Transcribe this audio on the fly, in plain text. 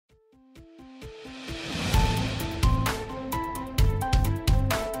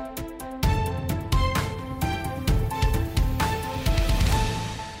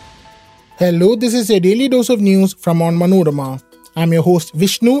Hello, this is your daily dose of news from Onmanorama. I'm your host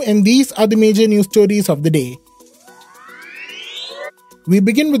Vishnu and these are the major news stories of the day. We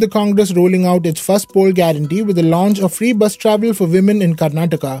begin with the Congress rolling out its first poll guarantee with the launch of free bus travel for women in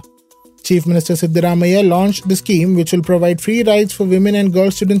Karnataka. Chief Minister Siddaramaiah launched the scheme which will provide free rides for women and girl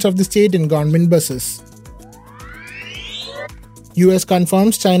students of the state in government buses. US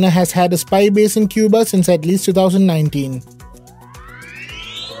confirms China has had a spy base in Cuba since at least 2019.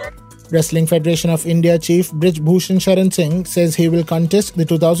 Wrestling Federation of India Chief Brij Bhushan Sharan Singh says he will contest the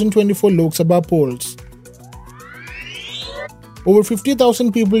 2024 Lok Sabha polls. Over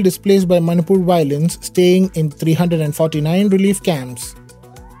 50,000 people displaced by Manipur violence staying in 349 relief camps.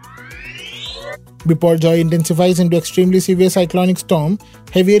 Biparjoy intensifies into extremely severe cyclonic storm,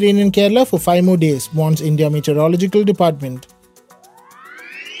 heavy rain in Kerala for 5 more days, warns India Meteorological Department.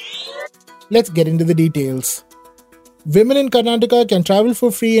 Let's get into the details. Women in Karnataka can travel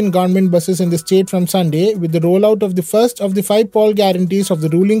for free in government buses in the state from Sunday with the rollout of the first of the 5 poll guarantees of the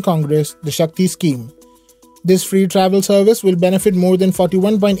ruling Congress, the Shakti scheme. This free travel service will benefit more than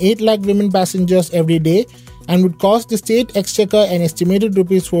 41.8 lakh women passengers every day and would cost the state exchequer an estimated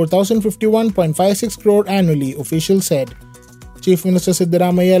Rs 4,051.56 crore annually, officials said. Chief Minister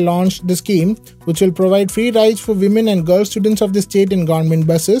Siddaramaiah launched the scheme, which will provide free rides for women and girl students of the state in government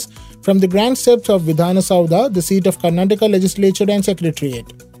buses from the grand steps of Vidhana Saudha, the seat of Karnataka Legislature and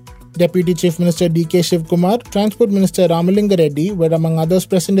Secretariat. Deputy Chief Minister D.K. Shivkumar, Transport Minister Ramalinga Reddy were among others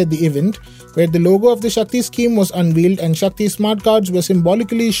present at the event, where the logo of the Shakti scheme was unveiled and Shakti Smart Cards were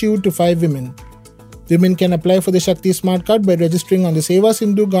symbolically issued to 5 women. Women can apply for the Shakti Smart Card by registering on the Seva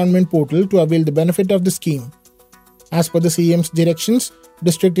Sindhu government portal to avail the benefit of the scheme. As per the CM's directions,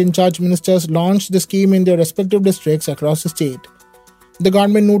 district in charge ministers launched the scheme in their respective districts across the state. The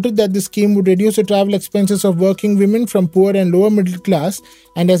government noted that the scheme would reduce the travel expenses of working women from poor and lower middle class,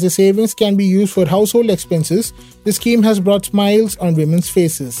 and as the savings can be used for household expenses, the scheme has brought smiles on women's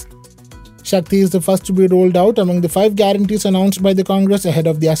faces. Shakti is the first to be rolled out among the 5 guarantees announced by the Congress ahead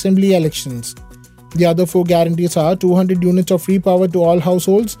of the assembly elections. The other 4 guarantees are 200 units of free power to all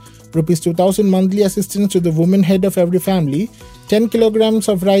households, Rs 2,000 monthly assistance to the woman head of every family, 10 kilograms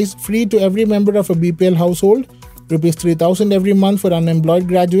of rice free to every member of a BPL household, Rs 3,000 every month for unemployed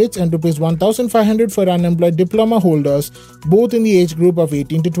graduates and Rs 1,500 for unemployed diploma holders, both in the age group of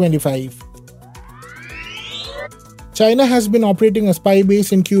 18 to 25. China has been operating a spy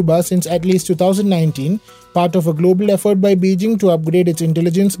base in Cuba since at least 2019, part of a global effort by Beijing to upgrade its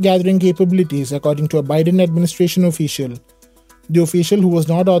intelligence gathering capabilities, according to a Biden administration official. The official, who was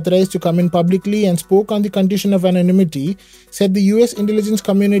not authorized to comment publicly and spoke on the condition of anonymity, said the US intelligence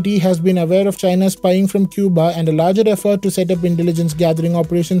community has been aware of China's spying from Cuba and a larger effort to set up intelligence gathering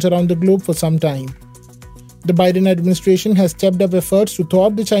operations around the globe for some time. The Biden administration has stepped up efforts to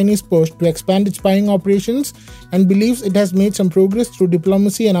thwart the Chinese push to expand its spying operations and believes it has made some progress through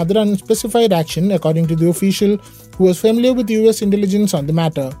diplomacy and other unspecified action, according to the official, who was familiar with US intelligence on the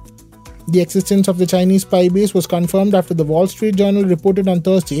matter. The existence of the Chinese spy base was confirmed after the Wall Street Journal reported on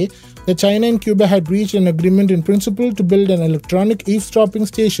Thursday that China and Cuba had reached an agreement in principle to build an electronic eavesdropping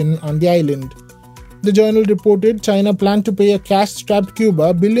station on the island. The journal reported China planned to pay a cash-strapped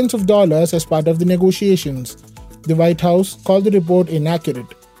Cuba billions of dollars as part of the negotiations. The White House called the report inaccurate.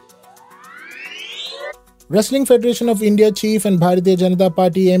 Wrestling Federation of India Chief and Bharatiya Janata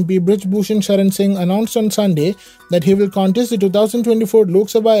Party MP Brij Bhushan Sharan Singh announced on Sunday that he will contest the 2024 Lok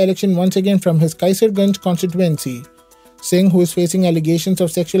Sabha election once again from his Kaisarganj constituency. Singh, who is facing allegations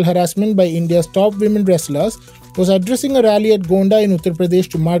of sexual harassment by India's top women wrestlers, was addressing a rally at Gonda in Uttar Pradesh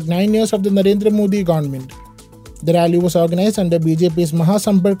to mark 9 years of the Narendra Modi government. The rally was organized under BJP's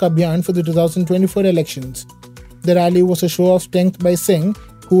Mahasampark Abhiyan for the 2024 elections. The rally was a show of strength by Singh,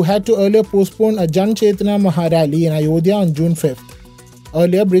 who had to earlier postpone a Jan Chetna Maharali in Ayodhya on June 5th.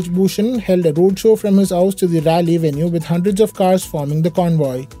 Earlier, Brij Bhushan held a roadshow from his house to the rally venue with hundreds of cars forming the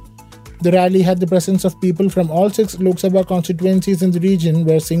convoy. The rally had the presence of people from all 6 Lok Sabha constituencies in the region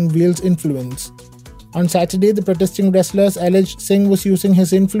where Singh wields influence. On Saturday, the protesting wrestlers alleged Singh was using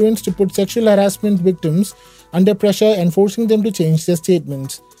his influence to put sexual harassment victims under pressure and forcing them to change their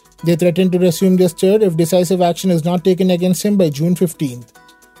statements. They threatened to resume their stir if decisive action is not taken against him by June 15th.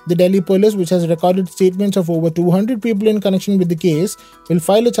 The Delhi police, which has recorded statements of over 200 people in connection with the case, will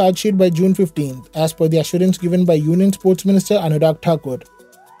file a charge sheet by June 15th, as per the assurance given by Union Sports Minister Anurag Thakur.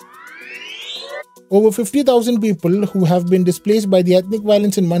 Over 50,000 people who have been displaced by the ethnic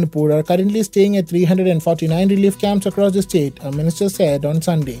violence in Manipur are currently staying at 349 relief camps across the state, a minister said on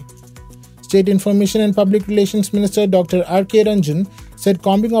Sunday. State Information and Public Relations Minister Dr. R.K. Ranjan said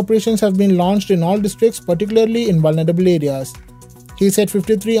combing operations have been launched in all districts, particularly in vulnerable areas. He said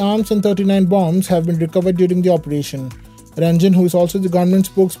 53 arms and 39 bombs have been recovered during the operation. Ranjan, who is also the government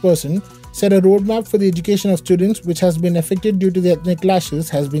spokesperson, said a roadmap for the education of students, which has been affected due to the ethnic clashes,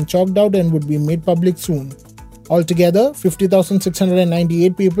 has been chalked out and would be made public soon. Altogether,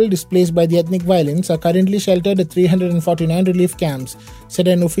 50,698 people displaced by the ethnic violence are currently sheltered at 349 relief camps, said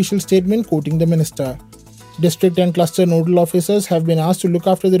an official statement quoting the minister. District and cluster nodal officers have been asked to look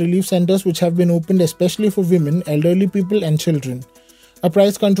after the relief centers which have been opened especially for women, elderly people and children. A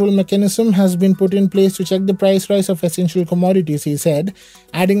price control mechanism has been put in place to check the price rise of essential commodities, he said,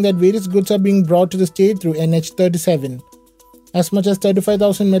 adding that various goods are being brought to the state through NH37. As much as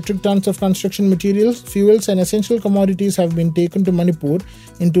 35,000 metric tons of construction materials, fuels and essential commodities have been taken to Manipur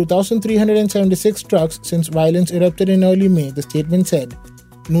in 2,376 trucks since violence erupted in early May, the statement said.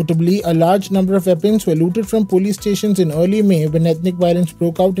 Notably, a large number of weapons were looted from police stations in early May when ethnic violence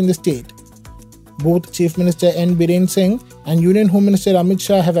broke out in the state. Both Chief Minister N. Biren Singh and Union Home Minister Amit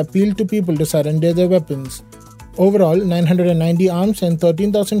Shah have appealed to people to surrender their weapons. Overall, 990 arms and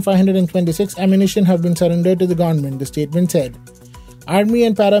 13,526 ammunition have been surrendered to the government, the statement said. Army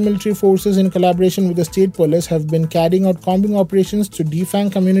and paramilitary forces in collaboration with the state police have been carrying out combing operations to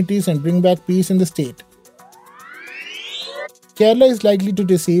defang communities and bring back peace in the state. Kerala is likely to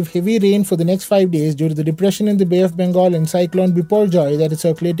receive heavy rain for the next 5 days due to the depression in the Bay of Bengal and cyclone Biparjoy that is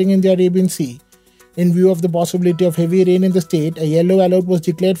circulating in the Arabian Sea. In view of the possibility of heavy rain in the state, a yellow alert was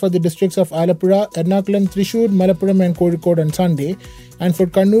declared for the districts of Alappuzha, Ernakulam, Thrissur, Malappuram and Kozhikode on Sunday, and for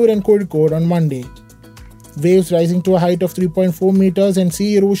Kannur and Kozhikode on Monday. Waves rising to a height of 3.4 meters and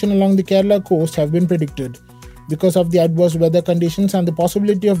sea erosion along the Kerala coast have been predicted. Because of the adverse weather conditions and the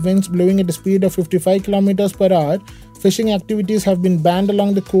possibility of winds blowing at a speed of 55 km per hour, fishing activities have been banned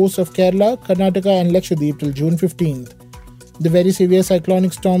along the coasts of Kerala, Karnataka and Lakshadweep till June 15th. The very severe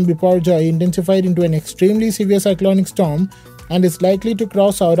cyclonic storm Biparjoy intensified into an extremely severe cyclonic storm and is likely to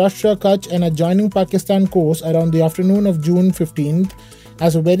cross Saurashtra, Kutch and adjoining Pakistan coast around the afternoon of June 15th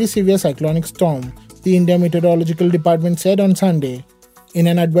as a very severe cyclonic storm, the India Meteorological Department said on Sunday. In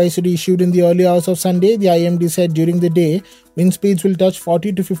an advisory issued in the early hours of Sunday, the IMD said during the day, wind speeds will touch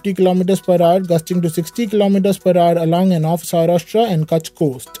 40 to 50 km per hour, gusting to 60 km per hour along and off Saurashtra and Kutch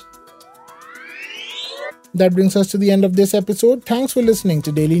coast. That brings us to the end of this episode. Thanks for listening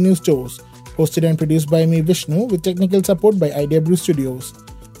to Daily News Tours, hosted and produced by me, Vishnu, with technical support by Idea Brew Studios.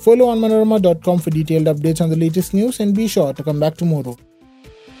 Follow Onmanorama.com for detailed updates on the latest news and be sure to come back tomorrow.